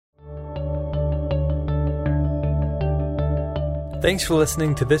Thanks for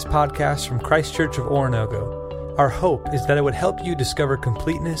listening to this podcast from Christ Church of Oronogo. Our hope is that it would help you discover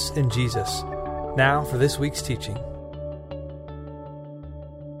completeness in Jesus. Now for this week's teaching.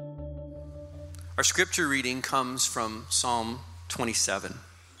 Our scripture reading comes from Psalm 27,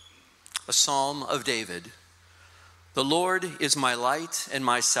 a psalm of David. The Lord is my light and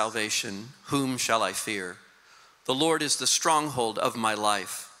my salvation. Whom shall I fear? The Lord is the stronghold of my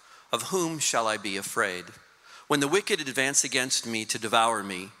life. Of whom shall I be afraid? When the wicked advance against me to devour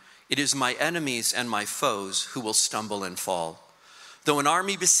me, it is my enemies and my foes who will stumble and fall. Though an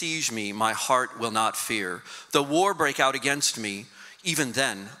army besiege me, my heart will not fear. Though war break out against me, even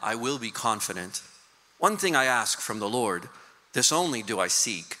then I will be confident. One thing I ask from the Lord, this only do I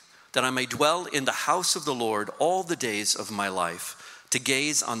seek, that I may dwell in the house of the Lord all the days of my life, to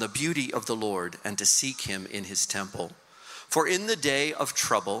gaze on the beauty of the Lord and to seek him in his temple. For in the day of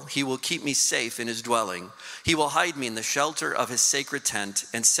trouble, he will keep me safe in his dwelling. He will hide me in the shelter of his sacred tent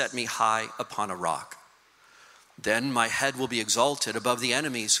and set me high upon a rock. Then my head will be exalted above the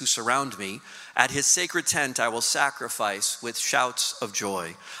enemies who surround me. At his sacred tent I will sacrifice with shouts of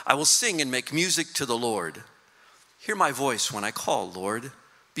joy. I will sing and make music to the Lord. Hear my voice when I call, Lord.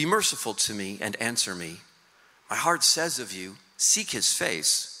 Be merciful to me and answer me. My heart says of you, seek his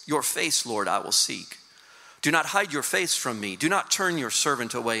face. Your face, Lord, I will seek. Do not hide your face from me. Do not turn your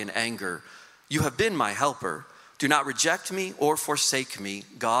servant away in anger. You have been my helper. Do not reject me or forsake me,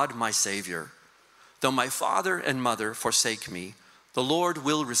 God, my Savior. Though my father and mother forsake me, the Lord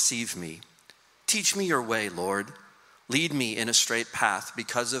will receive me. Teach me your way, Lord. Lead me in a straight path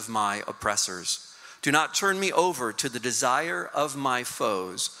because of my oppressors. Do not turn me over to the desire of my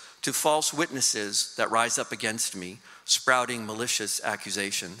foes, to false witnesses that rise up against me, sprouting malicious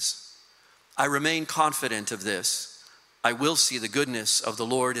accusations. I remain confident of this. I will see the goodness of the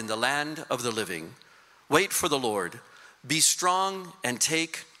Lord in the land of the living. Wait for the Lord. Be strong and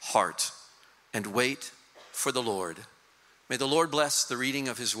take heart, and wait for the Lord. May the Lord bless the reading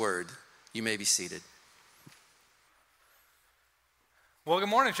of his word. You may be seated. Well, good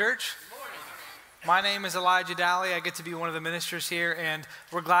morning, church. My name is Elijah Daly. I get to be one of the ministers here, and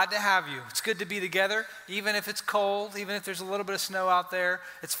we're glad to have you. It's good to be together, even if it's cold, even if there's a little bit of snow out there.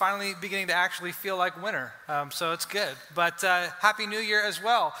 It's finally beginning to actually feel like winter, so it's good. But Happy New Year as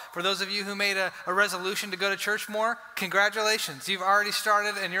well. For those of you who made a resolution to go to church more, congratulations. You've already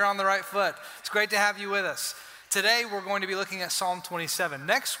started, and you're on the right foot. It's great to have you with us. Today, we're going to be looking at Psalm 27.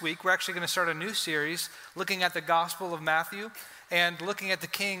 Next week, we're actually going to start a new series looking at the Gospel of Matthew and looking at the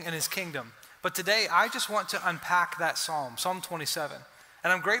King and his kingdom. But today, I just want to unpack that psalm, Psalm 27.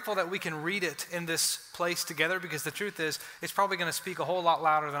 And I'm grateful that we can read it in this place together, because the truth is, it's probably going to speak a whole lot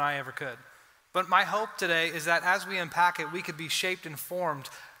louder than I ever could. But my hope today is that as we unpack it, we could be shaped and formed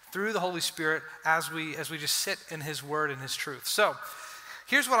through the Holy Spirit as we just sit in his word and his truth. So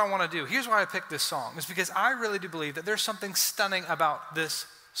here's what I want to do. Here's why I picked this song. It's because I really do believe that there's something stunning about this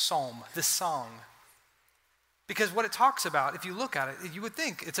psalm, this song. Because what it talks about, if you look at it, you would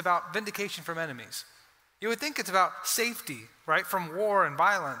think it's about vindication from enemies. You would think it's about safety, right, from war and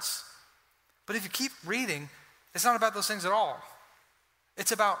violence. But if you keep reading, it's not about those things at all.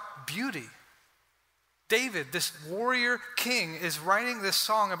 It's about beauty. David, this warrior king, is writing this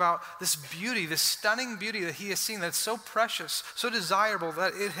song about this beauty, this stunning beauty that he has seen that's so precious, so desirable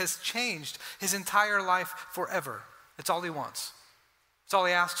that it has changed his entire life forever. It's all he wants. It's all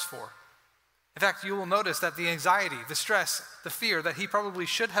he asks for. In fact, you will notice that the anxiety, the stress, the fear that he probably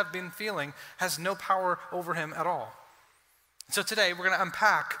should have been feeling has no power over him at all. So today we're going to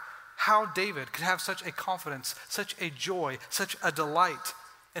unpack how David could have such a confidence, such a joy, such a delight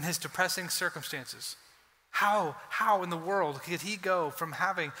in his depressing circumstances. How in the world could he go from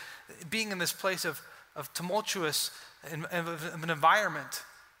being in this place of tumultuous of an environment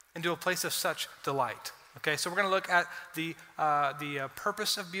into a place of such delight? Okay, so we're going to look at the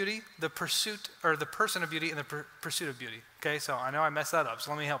purpose of beauty, the pursuit, or the person of beauty, and the pursuit of beauty. Okay, so I know I messed that up,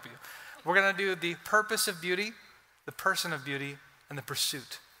 so let me help you. We're going to do the purpose of beauty, the person of beauty, and the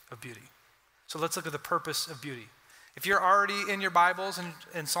pursuit of beauty. So let's look at the purpose of beauty. If you're already in your Bibles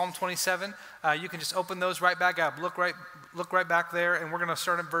in Psalm 27, you can just open those right back up. Look right back there, and we're going to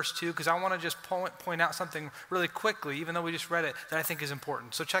start in verse 2, because I want to just point out something really quickly, even though we just read it, that I think is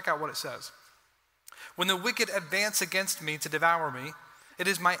important. So check out what it says. When the wicked advance against me to devour me, it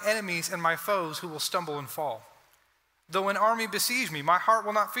is my enemies and my foes who will stumble and fall. Though an army besiege me, my heart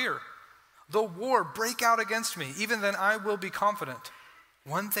will not fear. Though war break out against me, even then I will be confident.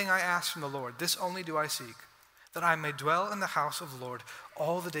 One thing I ask from the Lord, this only do I seek, that I may dwell in the house of the Lord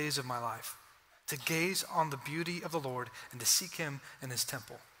all the days of my life, to gaze on the beauty of the Lord and to seek him in his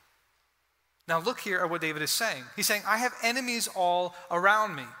temple. Now look here at what David is saying. He's saying, I have enemies all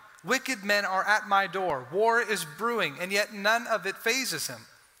around me. Wicked men are at my door. War is brewing, and yet none of it phases him.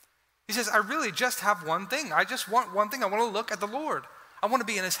 He says, I really just have one thing. I just want one thing. I want to look at the Lord. I want to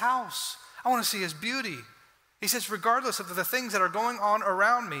be in his house. I want to see his beauty. He says, regardless of the things that are going on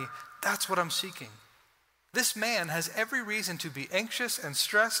around me, that's what I'm seeking. This man has every reason to be anxious and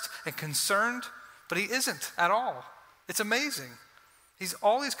stressed and concerned, but he isn't at all. It's amazing.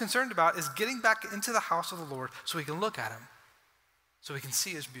 All he's concerned about is getting back into the house of the Lord so he can look at him, so he can see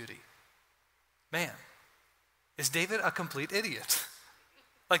his beauty. Man, is David a complete idiot?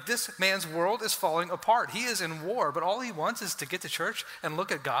 Like, this man's world is falling apart. He is in war, but all he wants is to get to church and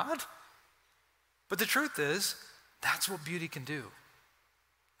look at God? But the truth is, that's what beauty can do.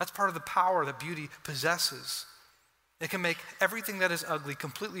 That's part of the power that beauty possesses. It can make everything that is ugly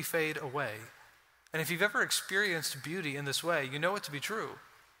completely fade away. And if you've ever experienced beauty in this way, you know it to be true.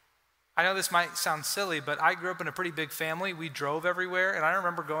 I know this might sound silly, but I grew up in a pretty big family. We drove everywhere, and I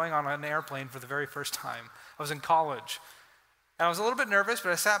remember going on an airplane for the very first time. I was in college. And I was a little bit nervous,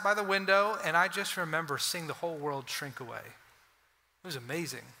 but I sat by the window, and I just remember seeing the whole world shrink away. It was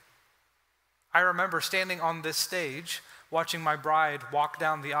amazing. I remember standing on this stage, watching my bride walk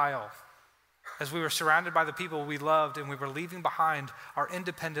down the aisle as we were surrounded by the people we loved, and we were leaving behind our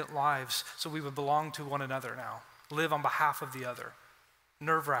independent lives so we would belong to one another now, live on behalf of the other.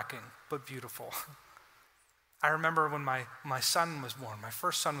 Nerve-wracking, but beautiful. I remember when my son was born, my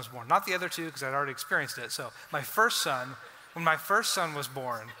first son was born. Not the other two, because I'd already experienced it. So my first son, when my first son was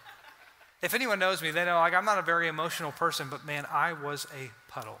born, if anyone knows me, they know I'm not a very emotional person, but man, I was a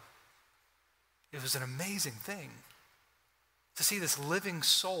puddle. It was an amazing thing to see this living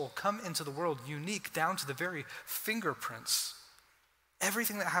soul come into the world, unique down to the very fingerprints.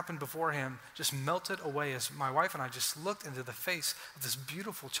 Everything that happened before him just melted away as my wife and I just looked into the face of this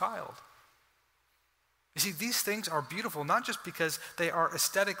beautiful child. You see, these things are beautiful not just because they are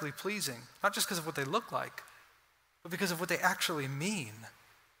aesthetically pleasing, not just because of what they look like, but because of what they actually mean.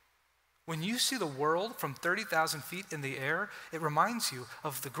 When you see the world from 30,000 feet in the air, it reminds you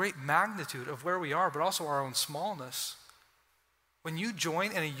of the great magnitude of where we are, but also our own smallness. When you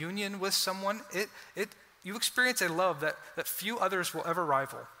join in a union with someone, you experience a love that few others will ever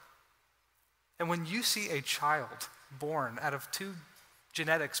rival. And when you see a child born out of two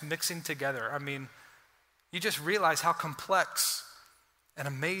genetics mixing together, you just realize how complex and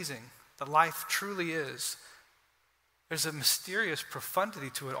amazing that life truly is. There's a mysterious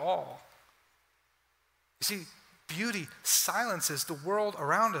profundity to it all. You see, beauty silences the world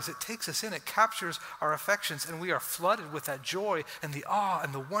around us. It takes us in, it captures our affections, and we are flooded with that joy and the awe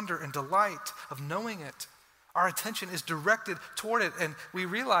and the wonder and delight of knowing it. Our attention is directed toward it, and we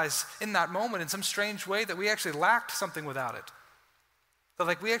realize in that moment in some strange way that we actually lacked something without it.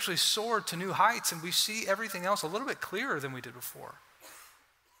 That we actually soared to new heights and we see everything else a little bit clearer than we did before.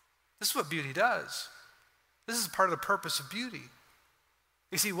 This is what beauty does. This is part of the purpose of beauty.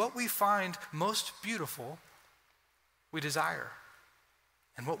 You see, what we find most beautiful, we desire.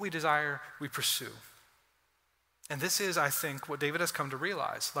 And what we desire, we pursue. And this is, I think, what David has come to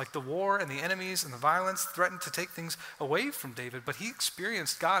realize. Like the war and the enemies and the violence threatened to take things away from David, but he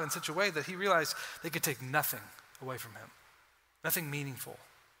experienced God in such a way that he realized they could take nothing away from him. Nothing meaningful,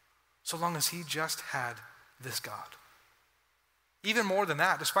 so long as he just had this God. Even more than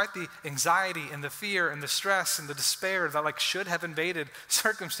that, despite the anxiety and the fear and the stress and the despair that should have invaded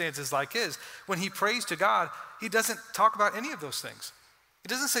circumstances like his, when he prays to God, he doesn't talk about any of those things. He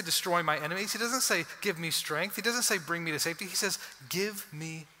doesn't say, destroy my enemies. He doesn't say, give me strength. He doesn't say, bring me to safety. He says, give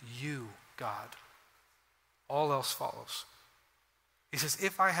me you, God. All else follows. He says,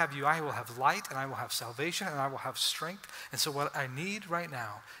 if I have you, I will have light, and I will have salvation, and I will have strength. And so what I need right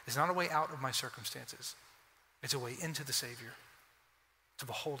now is not a way out of my circumstances. It's a way into the Savior, to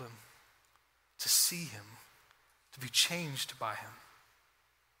behold him, to see him, to be changed by him.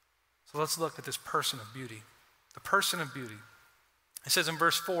 So let's look at this person of beauty, the person of beauty. It says in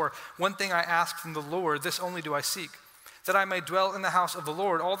verse 4, one thing I ask from the Lord, this only do I seek, that I may dwell in the house of the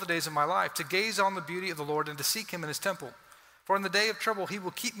Lord all the days of my life, to gaze on the beauty of the Lord and to seek him in his temple. For in the day of trouble, he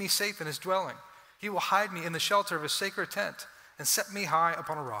will keep me safe in his dwelling. He will hide me in the shelter of his sacred tent and set me high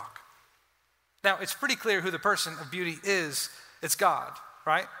upon a rock. Now, it's pretty clear who the person of beauty is. It's God,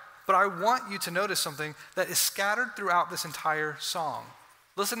 right? But I want you to notice something that is scattered throughout this entire song.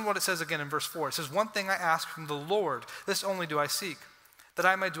 Listen to what it says again in verse 4. It says, one thing I ask from the Lord, this only do I seek, that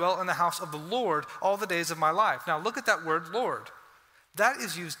I may dwell in the house of the Lord all the days of my life. Now, look at that word, Lord. That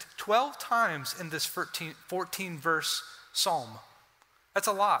is used 12 times in this 14-verse psalm. That's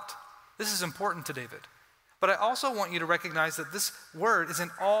a lot. This is important to David. But I also want you to recognize that this word is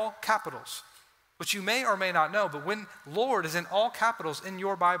in all capitals. which you may or may not know, but when Lord is in all capitals in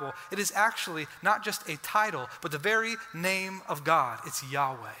your Bible, it is actually not just a title, but the very name of God. It's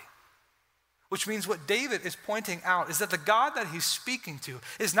Yahweh. Which means what David is pointing out is that the God that he's speaking to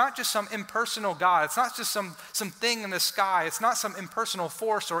is not just some impersonal God. It's not just some thing in the sky. It's not some impersonal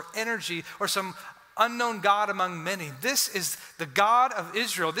force or energy or some unknown God among many. This is the God of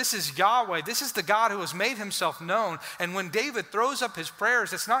Israel. This is Yahweh. This is the God who has made himself known. And when David throws up his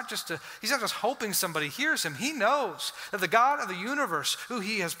prayers, he's not just hoping somebody hears him. He knows that the God of the universe, who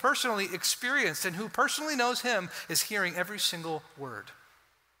he has personally experienced and who personally knows him, is hearing every single word.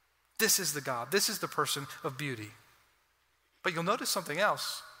 This is the God. This is the person of beauty. But you'll notice something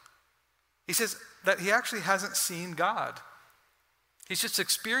else. He says that he actually hasn't seen God. He's just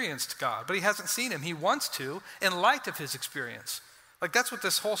experienced God, but he hasn't seen him. He wants to in light of his experience. Like that's what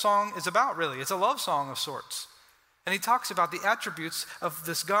this whole song is about, really. It's a love song of sorts. And he talks about the attributes of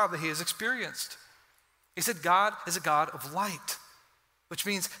this God that he has experienced. He said God is a God of light, which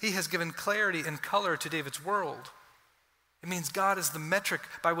means he has given clarity and color to David's world. It means God is the metric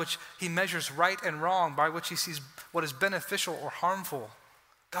by which he measures right and wrong, by which he sees what is beneficial or harmful.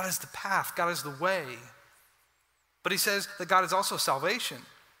 God is the path. God is the way. But he says that God is also salvation.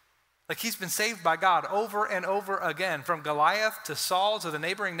 Like he's been saved by God over and over again, from Goliath to Saul to the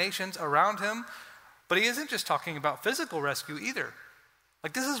neighboring nations around him. But he isn't just talking about physical rescue either.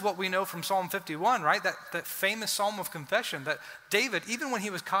 Like this is what we know from Psalm 51, right? That famous psalm of confession that David, even when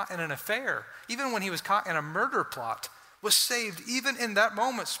he was caught in an affair, even when he was caught in a murder plot, was saved even in that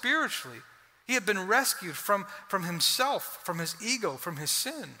moment spiritually. He had been rescued from himself, from his ego, from his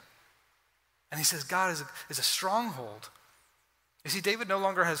sin. And he says God is a stronghold. You see, David no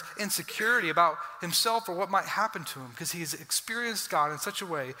longer has insecurity about himself or what might happen to him because he's experienced God in such a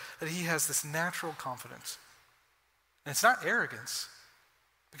way that he has this natural confidence. And it's not arrogance,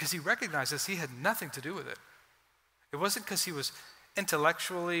 because he recognizes he had nothing to do with it. It wasn't because he was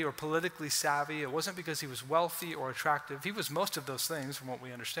intellectually or politically savvy. It wasn't because he was wealthy or attractive. He was most of those things from what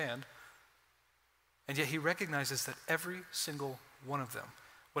we understand. And yet he recognizes that every single one of them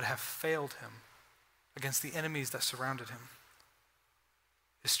would have failed him against the enemies that surrounded him.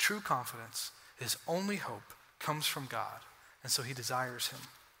 His true confidence, his only hope, comes from God, and so he desires him.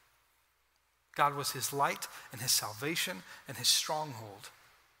 God was his light and his salvation and his stronghold.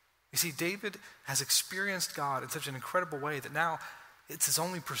 You see, David has experienced God in such an incredible way that now it's his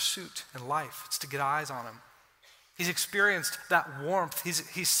only pursuit in life. It's to get eyes on him. He's experienced that warmth.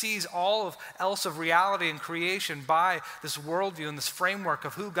 He sees all else of reality and creation by this worldview and this framework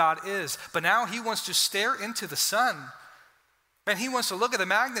of who God is. But now he wants to stare into the sun. And he wants to look at the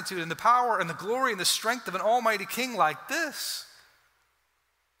magnitude and the power and the glory and the strength of an almighty king like this.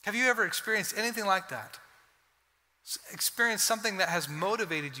 Have you ever experienced anything like that? Experienced something that has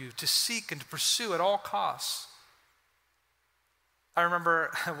motivated you to seek and to pursue at all costs? I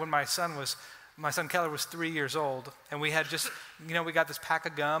remember when my son Keller was 3 years old, and we had just, we got this pack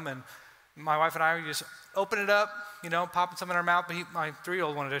of gum, and my wife and I would just open it up, popping some in our mouth, but my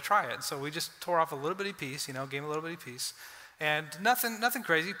 3-year-old wanted to try it. So we just tore off a little bitty piece, gave him a little bitty piece. And nothing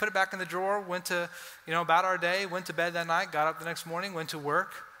crazy, put it back in the drawer, went to, about our day, went to bed that night, got up the next morning, went to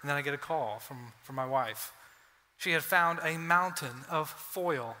work, and then I get a call from my wife. She had found a mountain of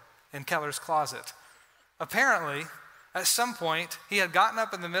foil in Keller's closet. Apparently, at some point, he had gotten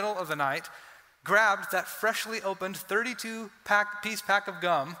up in the middle of the night, grabbed that freshly opened 32-piece pack of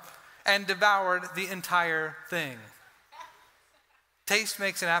gum, and devoured the entire thing. Taste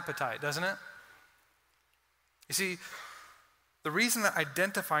makes an appetite, doesn't it? You see, the reason that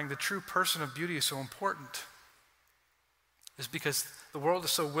identifying the true person of beauty is so important is because the world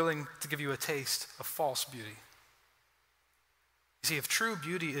is so willing to give you a taste of false beauty. You see, if true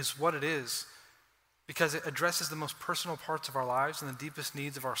beauty is what it is, because it addresses the most personal parts of our lives and the deepest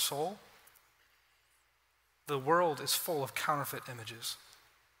needs of our soul, the world is full of counterfeit images.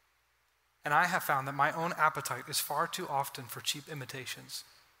 And I have found that my own appetite is far too often for cheap imitations.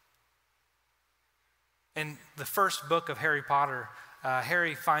 In the first book of Harry Potter,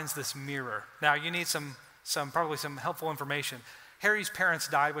 Harry finds this mirror. Now, you need probably some helpful information. Harry's parents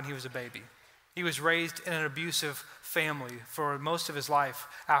died when he was a baby. He was raised in an abusive family for most of his life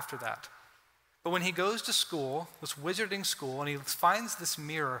after that. But when he goes to school, this wizarding school, and he finds this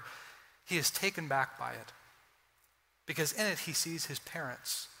mirror, he is taken back by it. Because in it, he sees his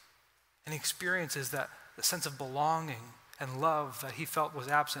parents. And he experiences that sense of belonging and love that he felt was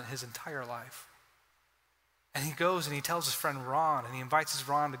absent his entire life. And he goes and he tells his friend Ron, and he invites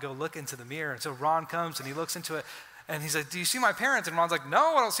Ron to go look into the mirror. And so Ron comes and he looks into it, and he's like, "Do you see my parents?" And Ron's like,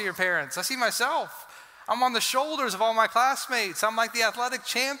 "No, I don't see your parents. I see myself." I'm on the shoulders of all my classmates. I'm like the athletic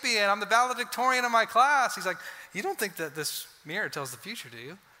champion. I'm the valedictorian of my class. He's like, you don't think that this mirror tells the future, do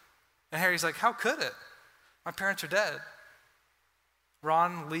you? And Harry's like, how could it? My parents are dead.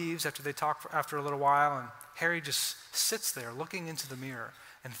 Ron leaves after they talk after a little while, and Harry just sits there looking into the mirror.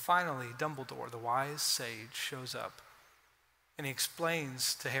 And finally, Dumbledore, the wise sage, shows up. And he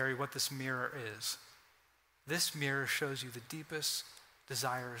explains to Harry what this mirror is. This mirror shows you the deepest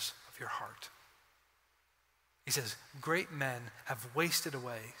desires of your heart. He says, great men have wasted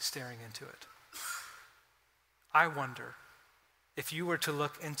away staring into it. I wonder, if you were to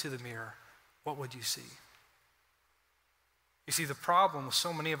look into the mirror, what would you see? You see, the problem with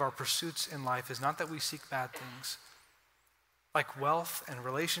so many of our pursuits in life is not that we seek bad things. Like wealth and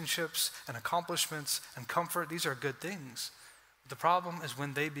relationships and accomplishments and comfort, these are good things. The problem is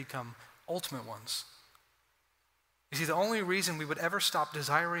when they become ultimate ones. You see, the only reason we would ever stop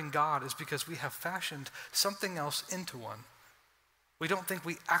desiring God is because we have fashioned something else into one. We don't think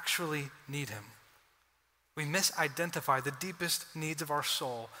we actually need him. We misidentify the deepest needs of our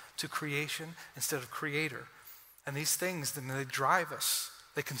soul to creation instead of creator. And these things, then they drive us,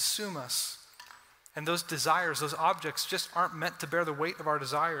 they consume us. And those desires, those objects just aren't meant to bear the weight of our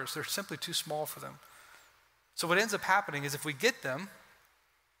desires. They're simply too small for them. So what ends up happening is if we get them,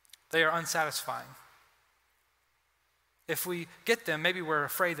 they are unsatisfying. If we get them, maybe we're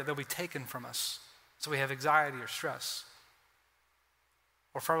afraid that they'll be taken from us. So we have anxiety or stress.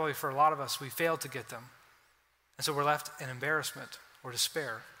 Or probably for a lot of us, we failed to get them. And so we're left in embarrassment or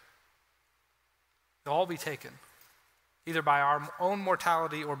despair. They'll all be taken, either by our own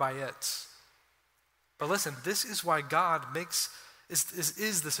mortality or by its. But listen, this is why God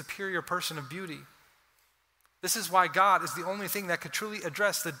is the superior person of beauty. This is why God is the only thing that could truly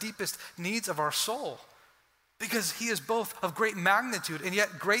address the deepest needs of our soul. Because he is both of great magnitude and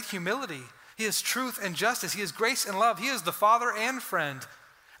yet great humility. He is truth and justice. He is grace and love. He is the father and friend.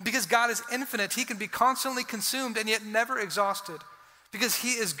 Because God is infinite, he can be constantly consumed and yet never exhausted. Because he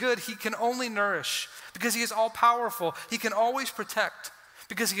is good, he can only nourish. Because he is all powerful, he can always protect.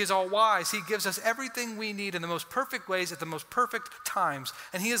 Because he is all wise, he gives us everything we need in the most perfect ways at the most perfect times.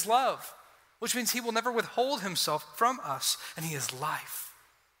 And he is love, which means he will never withhold himself from us. And he is life,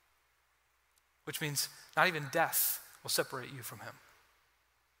 which means not even death will separate you from him.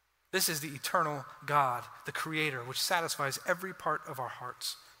 This is the eternal God, the creator, which satisfies every part of our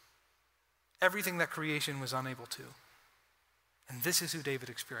hearts. Everything that creation was unable to. And this is who David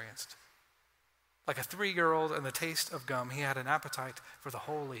experienced. Like a 3-year-old and the taste of gum, he had an appetite for the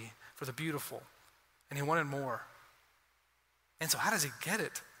holy, for the beautiful, and he wanted more. And so how does he get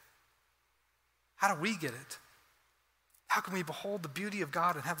it? How do we get it? How can we behold the beauty of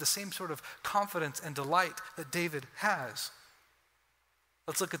God and have the same sort of confidence and delight that David has?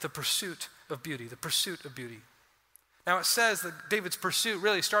 Let's look at the pursuit of beauty, the pursuit of beauty. Now it says that David's pursuit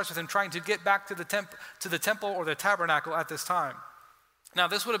really starts with him trying to get back to the temple or the tabernacle at this time. Now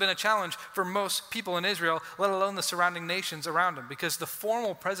this would have been a challenge for most people in Israel, let alone the surrounding nations around him, because the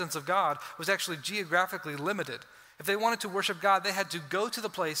formal presence of God was actually geographically limited. If they wanted to worship God, they had to go to the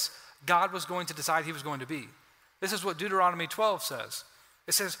place God was going to decide he was going to be. This is what Deuteronomy 12 says.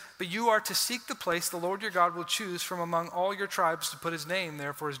 It says, "But you are to seek the place the Lord your God will choose from among all your tribes to put his name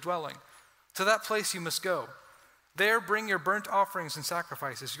there for his dwelling. To that place you must go. There bring your burnt offerings and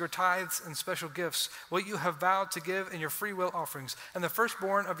sacrifices, your tithes and special gifts, what you have vowed to give in your free will offerings, and the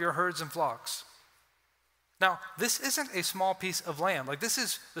firstborn of your herds and flocks." Now, this isn't a small piece of land. Like, this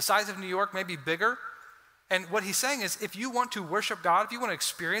is the size of New York, maybe bigger. And what he's saying is, if you want to worship God, if you want to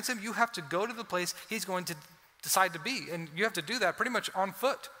experience him, you have to go to the place he's going to decide to be. And you have to do that pretty much on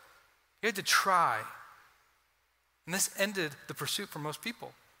foot. You had to try. And this ended the pursuit for most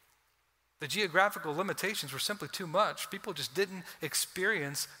people. The geographical limitations were simply too much. People just didn't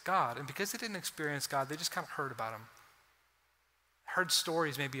experience God. And because they didn't experience God, they just kind of heard about him. Heard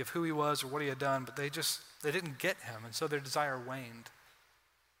stories maybe of who he was or what he had done, but they didn't get him. And so their desire waned.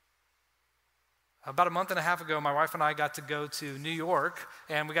 About a month and a half ago, my wife and I got to go to New York,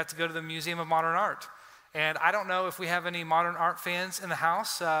 and we got to go to the Museum of Modern Art. And I don't know if we have any modern art fans in the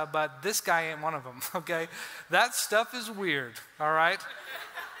house, but this guy ain't one of them, okay? That stuff is weird, all right?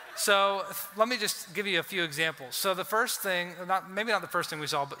 So let me just give you a few examples. So the first thing, maybe not the first thing we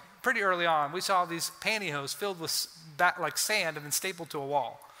saw, but pretty early on, we saw these pantyhose filled with like sand and then stapled to a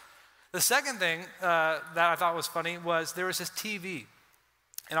wall. The second thing that I thought was funny was there was this TV.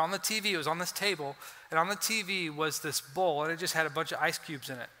 And on the TV, it was on this table, and on the TV was this bowl, and it just had a bunch of ice cubes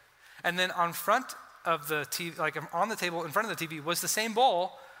in it. And then on front of the TV, like on the table in front of the TV, was the same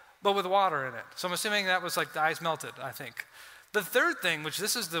bowl, but with water in it. So I'm assuming that was like the ice melted, I think. The third thing, which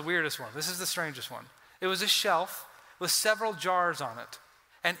this is the weirdest one, this is the strangest one, It was a shelf with several jars on it.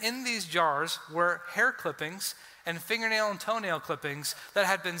 And in these jars were hair clippings and fingernail and toenail clippings that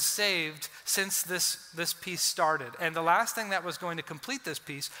had been saved since this piece started. And the last thing that was going to complete this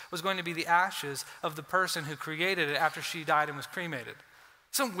piece was going to be the ashes of the person who created it after she died and was cremated.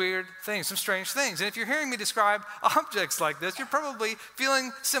 Some weird things, some strange things. And if you're hearing me describe objects like this, you're probably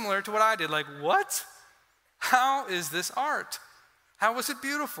feeling similar to what I did. Like, what? How is this art? How is it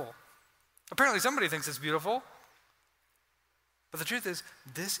beautiful? Apparently somebody thinks it's beautiful. But the truth is,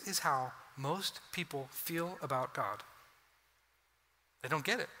 this is how most people feel about God. They don't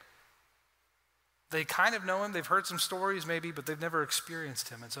get it. They kind of know him, they've heard some stories maybe, but they've never experienced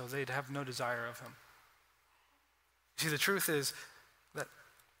him, and so they'd have no desire of him. See, the truth is that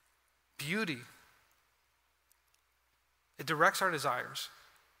beauty, it directs our desires,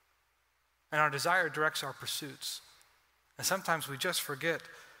 and our desire directs our pursuits. And sometimes we just forget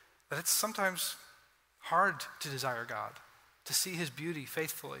that it's sometimes hard to desire God, to see his beauty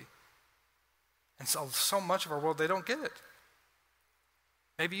faithfully. And so much of our world, they don't get it.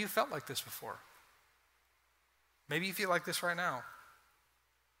 Maybe you felt like this before. Maybe you feel like this right now.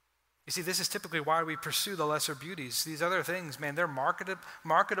 You see, this is typically why we pursue the lesser beauties. These other things, man, they're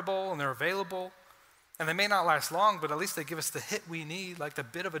marketable and they're available. And they may not last long, but at least they give us the hit we need, like the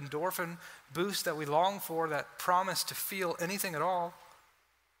bit of endorphin boost that we long for, that promise to feel anything at all.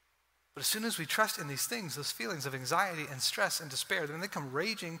 But as soon as we trust in these things, those feelings of anxiety and stress and despair, then they come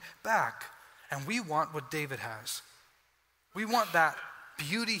raging back. And we want what David has. We want that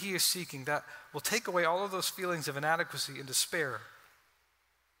beauty he is seeking that will take away all of those feelings of inadequacy and despair.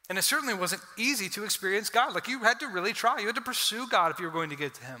 And it certainly wasn't easy to experience God. Like, you had to really try. You had to pursue God if you were going to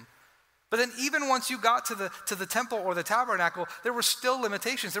get to him. But then even once you got to the temple or the tabernacle, there were still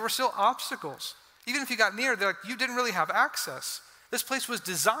limitations. There were still obstacles. Even if you got near, you didn't really have access. This place was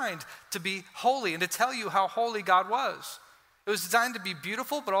designed to be holy and to tell you how holy God was. It was designed to be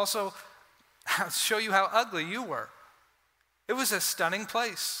beautiful, but also show you how ugly you were. It was a stunning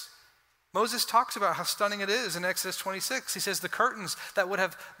place. Moses talks about how stunning it is in Exodus 26. He says the curtains that would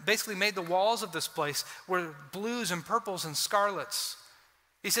have basically made the walls of this place were blues and purples and scarlets.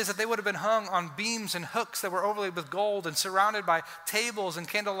 He says that they would have been hung on beams and hooks that were overlaid with gold and surrounded by tables and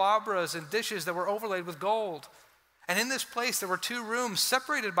candelabras and dishes that were overlaid with gold. And in this place, there were 2 rooms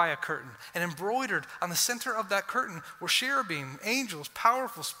separated by a curtain, and embroidered on the center of that curtain were cherubim, angels,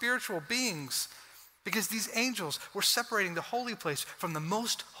 powerful spiritual beings, because these angels were separating the holy place from the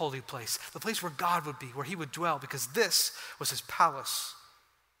most holy place, the place where God would be, where he would dwell, because this was his palace.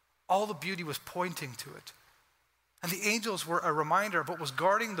 All the beauty was pointing to it. And the angels were a reminder of what was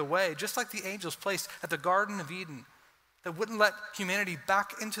guarding the way, just like the angels placed at the Garden of Eden, that wouldn't let humanity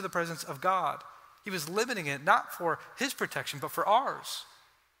back into the presence of God. He was limiting it not for his protection, but for ours.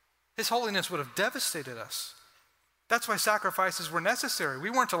 His holiness would have devastated us. That's why sacrifices were necessary.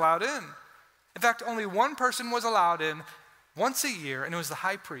 We weren't allowed in. In fact, only one person was allowed in once a year, and it was the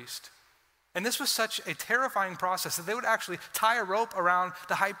high priest. And this was such a terrifying process that they would actually tie a rope around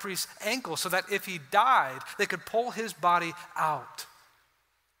the high priest's ankle so that if he died, they could pull his body out.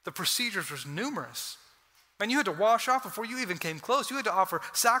 The procedures were numerous. And you had to wash off before you even came close. You had to offer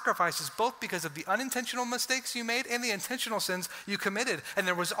sacrifices both because of the unintentional mistakes you made and the intentional sins you committed. And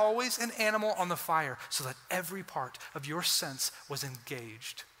there was always an animal on the fire so that every part of your sense was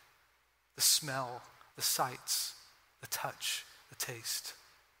engaged. The smell, the sights, the touch, the taste.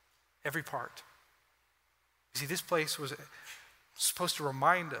 Every part. You see, this place was supposed to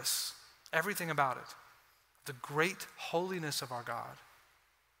remind us everything about it, the great holiness of our God.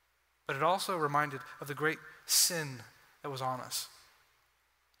 But it also reminded of the great sin that was on us.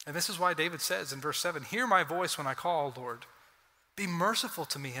 And this is why David says in verse 7, "Hear my voice when I call, Lord. Be merciful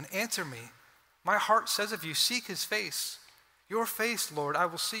to me and answer me. My heart says of you, seek his face. Your face, Lord, I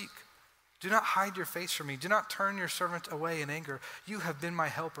will seek. Do not hide your face from me. Do not turn your servant away in anger. You have been my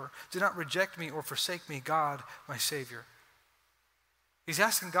helper. Do not reject me or forsake me, God, my Savior." He's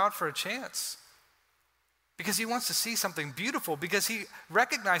asking God for a chance. Because he wants to see something beautiful, because he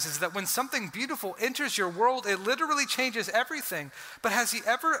recognizes that when something beautiful enters your world, it literally changes everything. But has he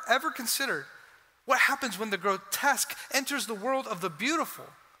ever considered what happens when the grotesque enters the world of the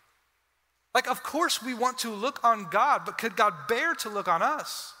beautiful? Like, of course we want to look on God, but could God bear to look on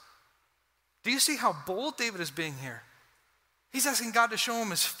us? Do you see how bold David is being here? He's asking God to show him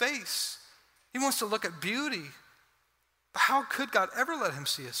his face. He wants to look at beauty. But how could God ever let him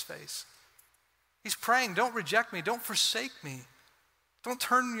see his face? He's praying, don't reject me, don't forsake me. Don't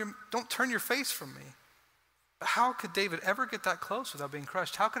turn your face from me. But how could David ever get that close without being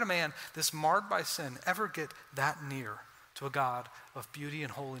crushed? How could a man this marred by sin ever get that near to a God of beauty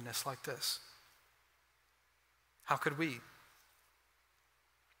and holiness like this? How could we?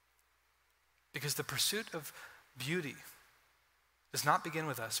 Because the pursuit of beauty does not begin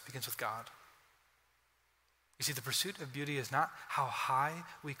with us, it begins with God. You see, the pursuit of beauty is not how high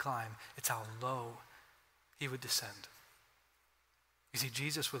we climb, it's how low he would descend. You see,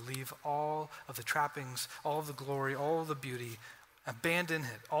 Jesus would leave all of the trappings, all of the glory, all of the beauty, abandon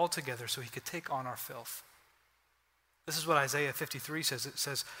it altogether so he could take on our filth. This is what Isaiah 53 says. It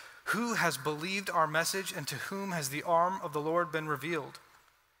says, "Who has believed our message, and to whom has the arm of the Lord been revealed?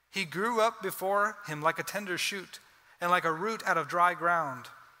 He grew up before him like a tender shoot, and like a root out of dry ground.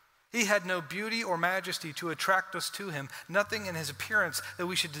 He had no beauty or majesty to attract us to him, nothing in his appearance that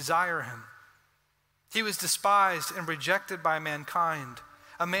we should desire him. He was despised and rejected by mankind,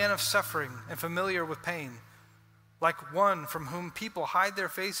 a man of suffering and familiar with pain. Like one from whom people hide their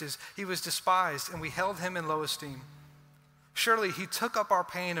faces, he was despised, and we held him in low esteem. Surely he took up our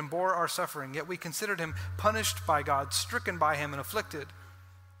pain and bore our suffering, yet we considered him punished by God, stricken by him and afflicted.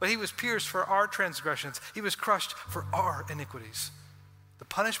 But he was pierced for our transgressions, he was crushed for our iniquities. The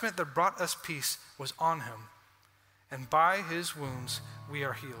punishment that brought us peace was on him, and by his wounds we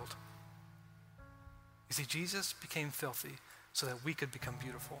are healed." You see, Jesus became filthy so that we could become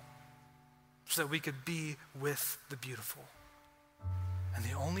beautiful, so that we could be with the beautiful. And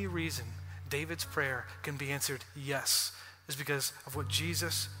the only reason David's prayer can be answered yes is because of what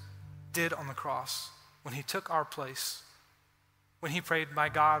Jesus did on the cross when he took our place. When he prayed, my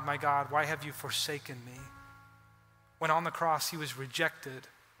God, why have you forsaken me?" When on the cross he was rejected.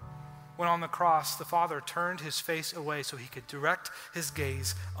 When on the cross the Father turned his face away so he could direct his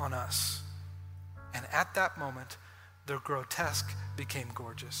gaze on us. And at that moment, the grotesque became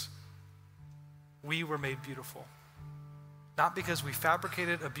gorgeous. We were made beautiful. Not because we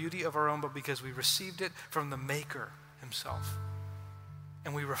fabricated a beauty of our own, but because we received it from the Maker himself.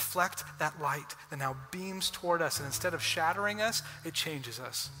 And we reflect that light that now beams toward us, and instead of shattering us, it changes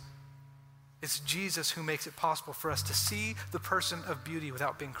us. It's Jesus who makes it possible for us to see the person of beauty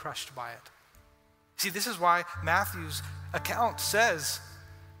without being crushed by it. See, this is why Matthew's account says,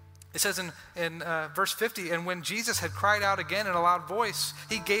 it says in verse 50, "And when Jesus had cried out again in a loud voice,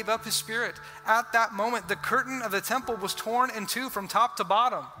 he gave up his spirit. At that moment, the curtain of the temple was torn in two from top to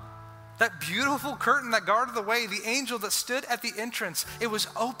bottom." That beautiful curtain that guarded the way, the angel that stood at the entrance, it was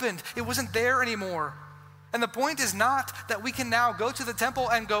opened. It wasn't there anymore. And the point is not that we can now go to the temple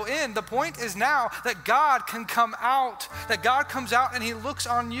and go in. The point is now that God can come out, that God comes out and he looks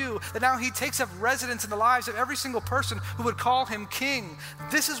on you, that now he takes up residence in the lives of every single person who would call him king.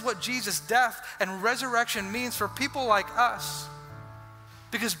 This is what Jesus' death and resurrection means for people like us.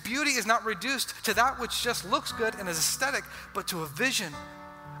 Because beauty is not reduced to that which just looks good and is aesthetic, but to a vision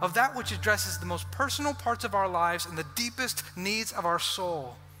of that which addresses the most personal parts of our lives and the deepest needs of our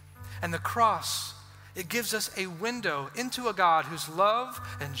soul. And the cross, it gives us a window into a God whose love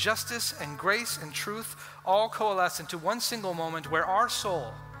and justice and grace and truth all coalesce into one single moment where our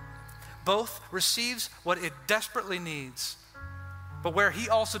soul both receives what it desperately needs, but where he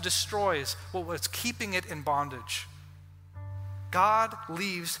also destroys what was keeping it in bondage. God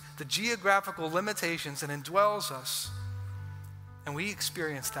leaves the geographical limitations and indwells us, and we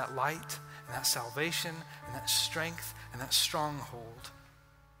experience that light and that salvation and that strength and that stronghold.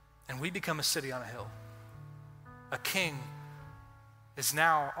 And we become a city on a hill. A king is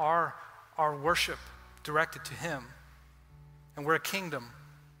now our worship directed to him. And we're a kingdom.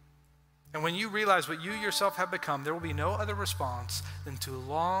 And when you realize what you yourself have become, there will be no other response than to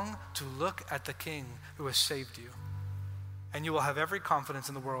long to look at the King who has saved you. And you will have every confidence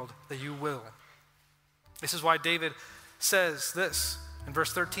in the world that you will. This is why David says this in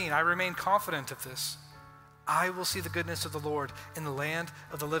verse 13, "I remain confident of this. I will see the goodness of the Lord in the land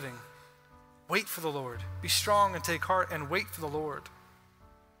of the living." Wait for the Lord. Be strong and take heart and wait for the Lord.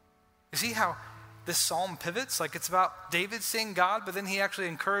 You see how this psalm pivots? Like it's about David seeing God, but then he actually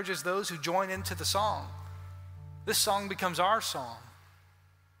encourages those who join into the song. This song becomes our song.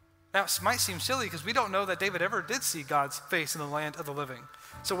 Now, it might seem silly because we don't know that David ever did see God's face in the land of the living.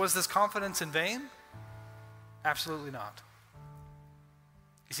 So was this confidence in vain? Absolutely not.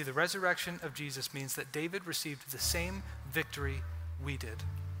 You see, the resurrection of Jesus means that David received the same victory we did.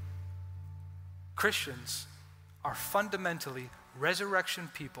 Christians are fundamentally resurrection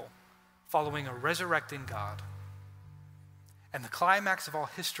people following a resurrecting God. And the climax of all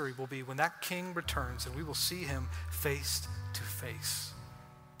history will be when that King returns and we will see him face to face.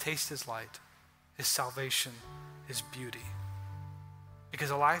 Taste his light, his salvation, his beauty. Because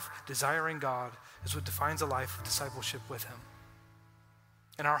a life desiring God is what defines a life of discipleship with him.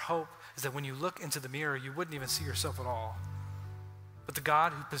 And our hope is that when you look into the mirror, you wouldn't even see yourself at all. But the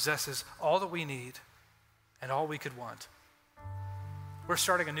God who possesses all that we need and all we could want. We're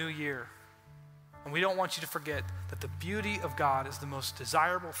starting a new year, and we don't want you to forget that the beauty of God is the most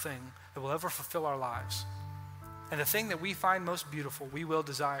desirable thing that will ever fulfill our lives. And the thing that we find most beautiful, we will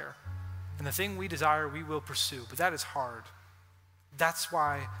desire. And the thing we desire, we will pursue. But that is hard. That's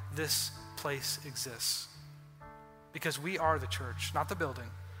why this place exists. Because we are the church, not the building,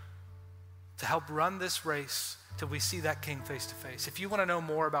 to help run this race till we see that King face to face. If you want to know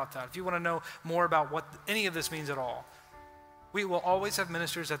more about that, if you want to know more about what any of this means at all, we will always have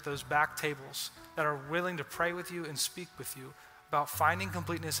ministers at those back tables that are willing to pray with you and speak with you about finding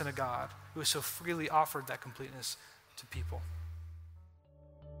completeness in a God who has so freely offered that completeness to people.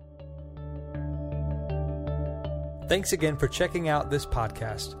 Thanks again for checking out this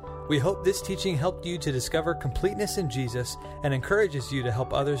podcast. We hope this teaching helped you to discover completeness in Jesus and encourages you to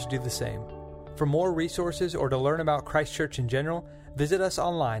help others do the same. For more resources or to learn about Christ Church in general, visit us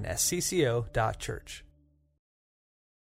online at cco.church.